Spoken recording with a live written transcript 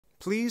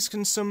Please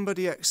can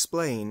somebody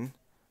explain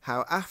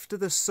how after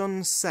the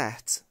sun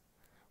set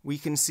we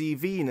can see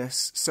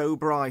Venus so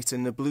bright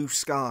in the blue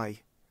sky?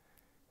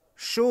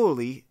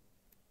 Surely,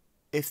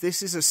 if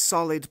this is a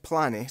solid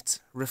planet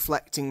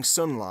reflecting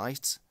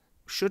sunlight,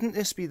 shouldn't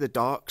this be the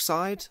dark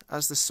side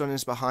as the sun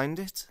is behind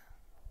it?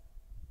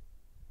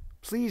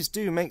 Please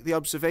do make the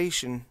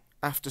observation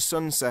after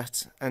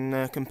sunset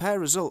and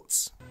compare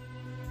results.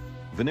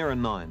 Venera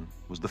 9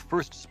 was the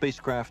first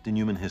spacecraft in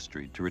human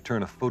history to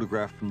return a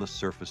photograph from the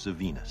surface of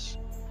Venus.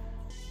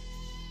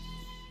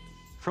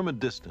 From a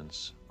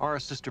distance, our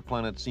sister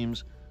planet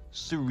seems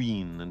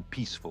serene and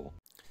peaceful.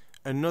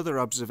 Another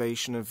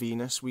observation of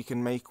Venus we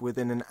can make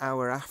within an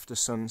hour after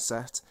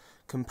sunset,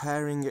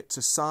 comparing it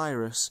to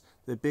Sirius,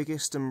 the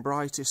biggest and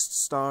brightest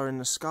star in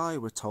the sky,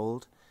 we're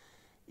told.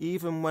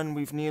 Even when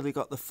we've nearly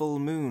got the full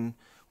moon,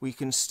 we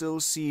can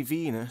still see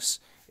Venus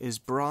is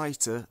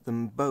brighter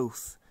than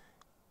both.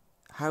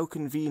 How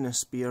can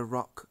Venus be a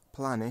rock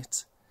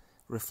planet,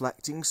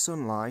 reflecting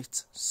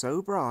sunlight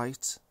so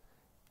bright?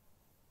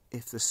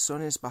 If the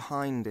sun is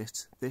behind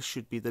it, this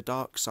should be the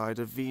dark side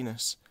of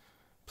Venus.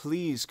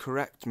 Please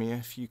correct me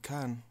if you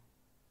can.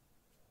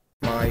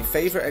 My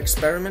favourite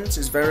experiment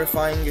is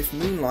verifying if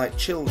moonlight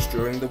chills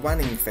during the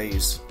waning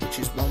phase, which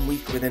is 1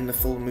 week within the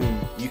full moon.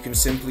 You can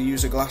simply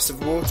use a glass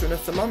of water and a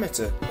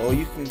thermometer, or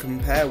you can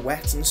compare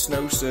wet and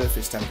snow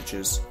surface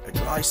temperatures. A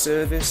dry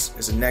surface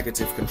is a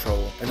negative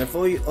control, and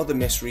avoid other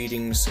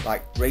misreadings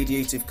like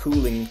radiative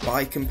cooling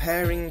by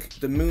comparing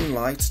the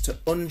moonlight to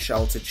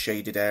unsheltered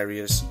shaded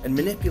areas, and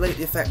manipulate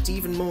the effect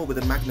even more with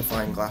a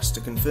magnifying glass to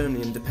confirm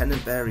the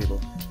independent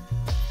variable.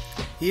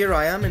 Here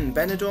I am in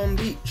Benidorm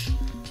Beach,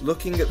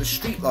 looking at the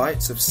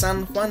streetlights of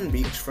San Juan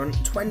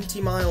beachfront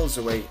 20 miles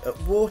away at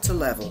water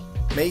level,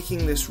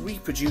 making this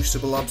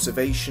reproducible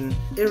observation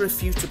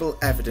irrefutable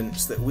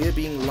evidence that we're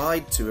being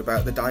lied to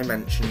about the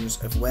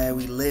dimensions of where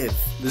we live.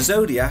 The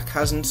zodiac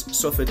hasn't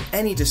suffered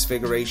any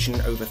disfiguration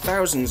over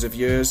thousands of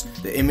years.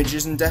 The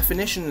images and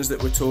definitions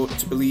that we're taught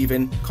to believe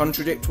in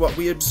contradict what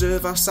we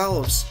observe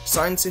ourselves.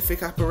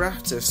 Scientific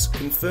apparatus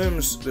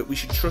confirms that we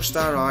should trust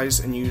our eyes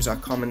and use our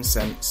common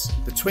sense.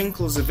 The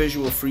twinkles of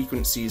visual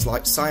frequencies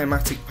like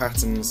cymatic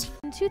patterns.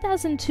 In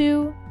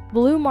 2002,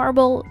 Blue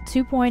Marble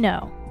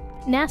 2.0.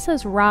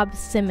 NASA's Rob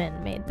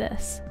Simon made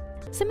this.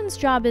 Simon's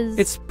job is...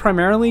 It's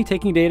primarily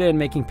taking data and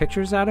making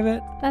pictures out of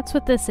it. That's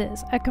what this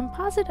is, a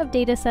composite of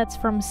data sets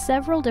from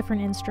several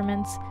different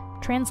instruments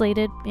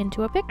translated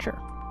into a picture.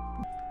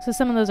 So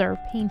some of those are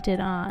painted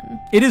on.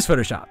 It is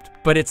photoshopped,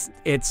 but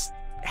it's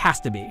has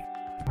to be.